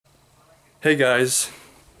Hey guys,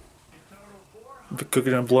 I've been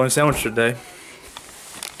cooking a bologna sandwich today.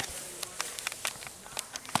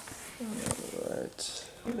 Alright.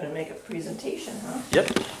 You're going to make a presentation, huh? Yep.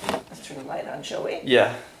 Let's turn the light on, shall we?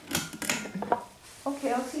 Yeah.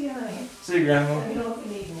 Okay, I'll see you, honey. See you, Grandma. Let me know if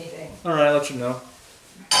you need anything. Alright, I'll let you know.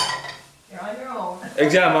 You're on your own.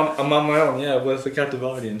 Exactly, I'm on my own, yeah, with a captive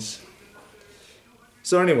audience.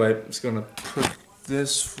 So anyway, I'm just gonna put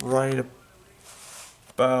this right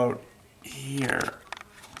about here.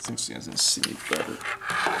 I think she doesn't see me better.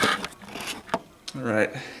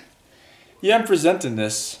 Alright. Yeah, I'm presenting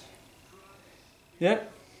this.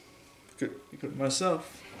 Yep. Good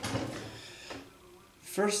myself.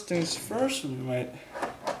 First things first, we might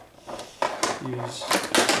use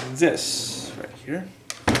this right here.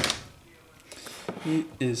 Here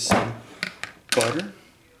is some butter.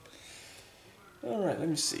 Alright, let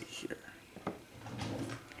me see here.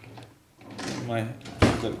 My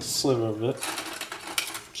little sliver of it.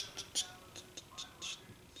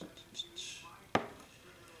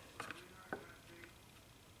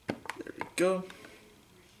 There we go.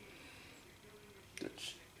 That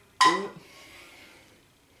should do it.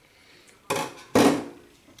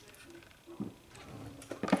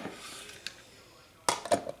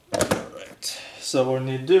 Alright, so what we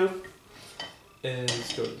need to do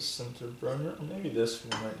is go to the center burner, or maybe this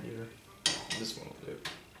one right here. This one will do.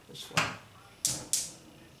 This one.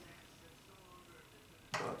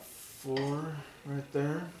 About 4 right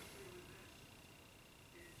there.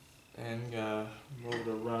 And move it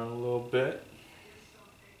around a little bit.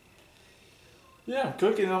 Yeah, I'm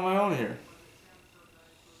cooking on my own here.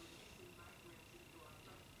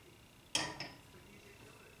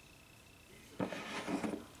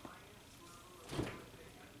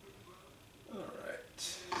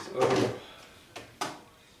 So,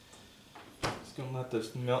 just gonna let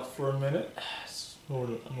this melt for a minute. Move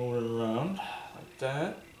it around like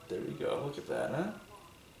that. There we go. Look at that, huh?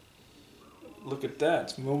 Look at that.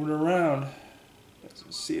 It's moving around. You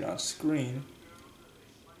can see it on screen.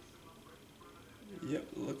 Yep.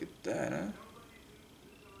 Look at that, huh?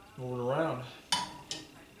 Moving around.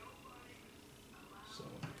 So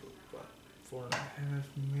about 4.5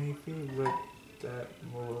 maybe. Let that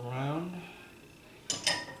move around.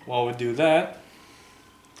 While we do that,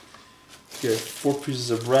 get 4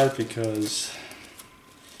 pieces of bread because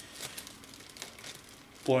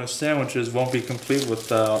bologna sandwiches won't be complete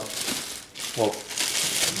without, well, in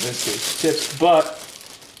this case, chips, but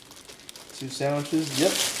 2 sandwiches,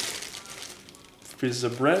 yep. 4 pieces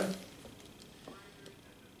of bread.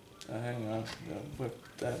 Hang on, gotta whip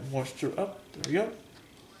that moisture up. There we go.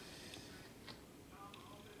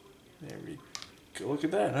 There we go. Look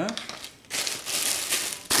at that, huh?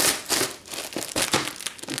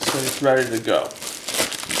 So it's ready to go.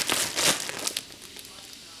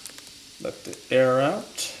 Let the air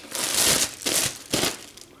out.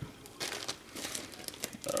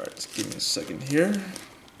 Alright, just give me a second here.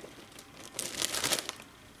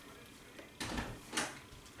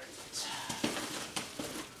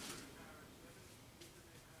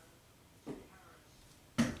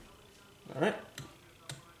 Alright.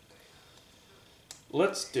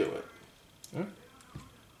 Let's do it.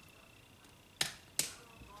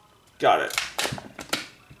 Got it.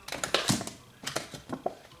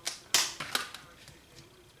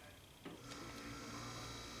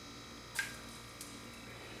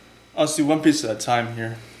 I'll do 1 piece at a time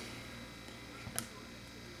here.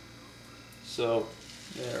 So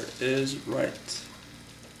there it is, right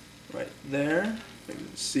there. You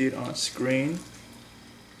can see it on screen.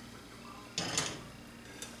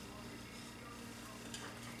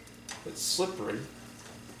 It's slippery,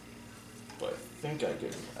 but I think I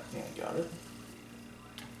got it.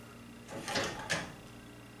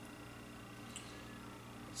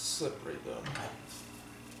 It's slippery though.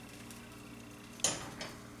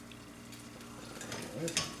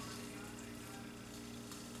 Right.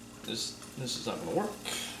 This is not gonna work.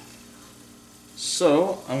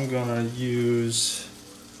 So I'm gonna use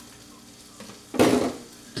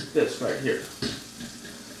this right here.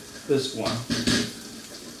 This one.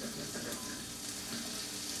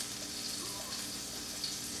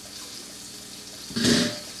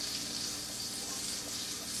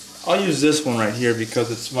 I'll use this one right here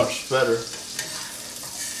because it's much better.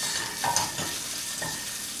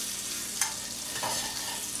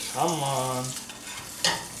 Come on.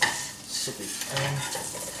 Slippy thing.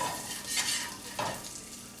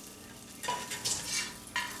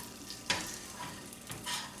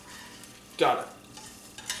 Got it.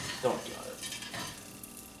 Don't got it.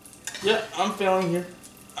 Yeah, I'm failing here.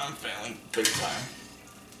 I'm failing big time.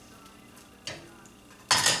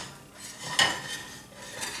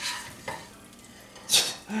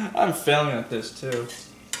 I'm failing at this too.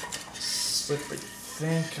 Slippery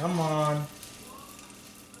thing, come on.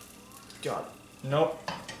 God, nope.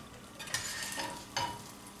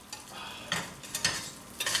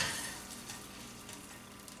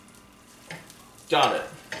 Got it.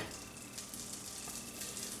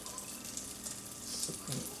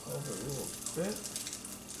 Slipping over a little bit.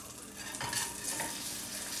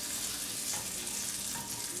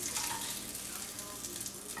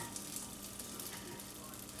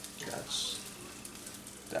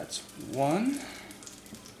 That's one.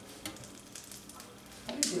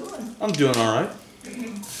 How you doing? I'm doing all right.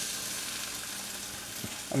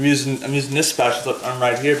 I'm using this spatula on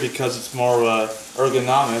right here because it's more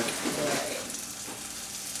ergonomic. Right.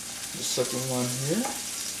 The second one here.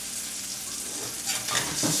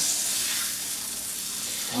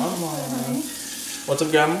 Come on. What's up,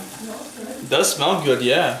 Grandma? It does smell good,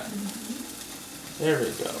 yeah. There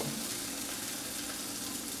we go.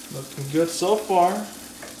 Looking good so far.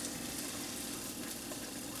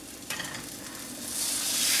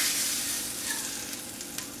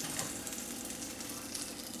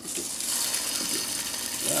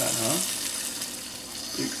 That, huh?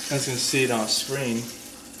 You guys can see it on screen.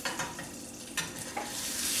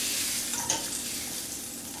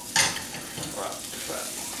 Wow, crap.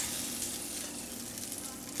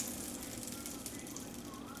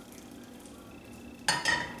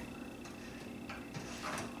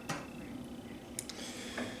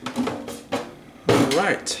 All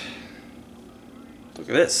right. Look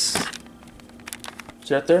at this.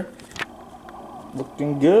 See that there?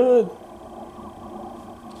 Looking good.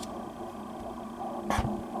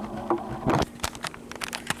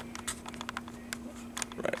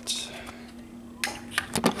 Right.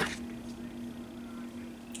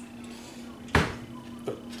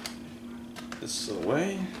 Put this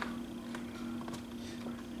away.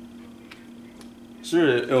 Sure,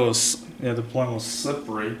 it was, yeah, the plane was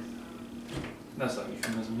slippery. That's not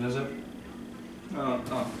euphemism, is it? No, I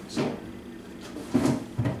don't think so.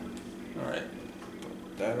 Alright,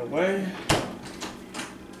 put that away.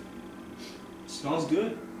 Smells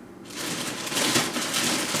good.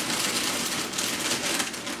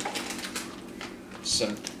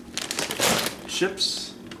 Some chips.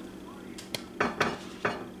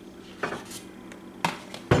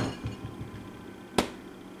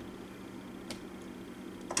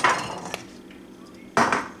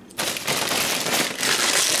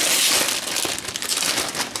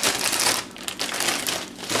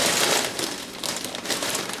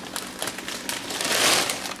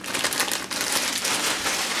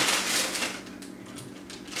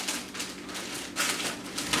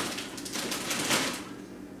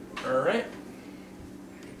 Alright.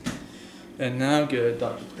 And now get a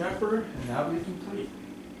Dr. Pepper, and that'll be complete.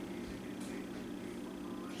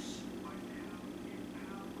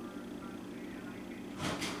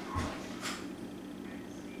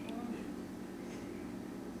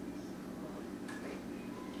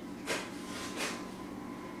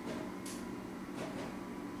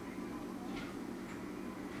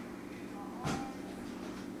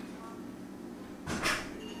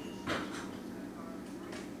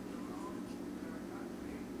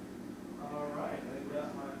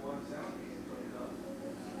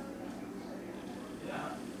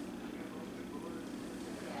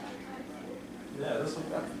 Yeah, this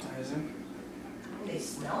looks appetizing. They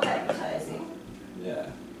smell appetizing. Yeah.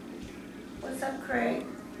 What's up, Craig?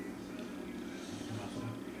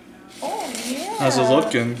 Oh, yeah. How's it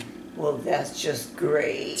looking? Well, that's just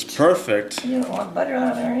great. It's perfect. You don't want butter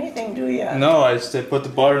on it or anything, do you? No, I just put the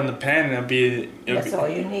butter in the pan and That's all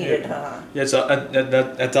you needed, huh? Yeah,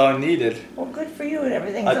 that's all I needed. Well, good for you, and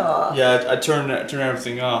everything's off. Yeah, I turned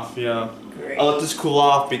everything off. Yeah. Great. I'll let this cool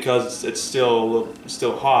off because it's still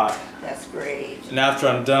hot. That's great. And after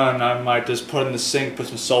I'm done, I might just put it in the sink, put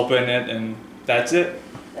some soap in it, and that's it.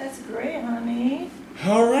 That's great, honey.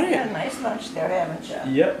 All You right. had a nice lunch there, haven't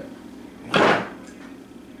you? Yep.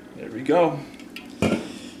 There we go.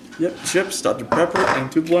 Yep, chips, Dr. Pepper,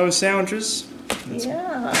 and 2 bologna sandwiches.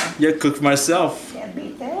 Yeah. Yeah, cooked for myself. Can't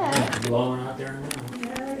beat that. It's blowing out there now.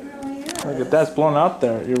 Yeah, it really is. Look at that, it's blown out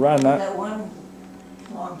there. You're right on that. That one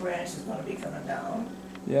long branch is going to be coming down.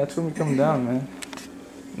 Yeah, it's gonna be coming down, man.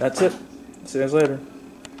 That's it. See you guys later.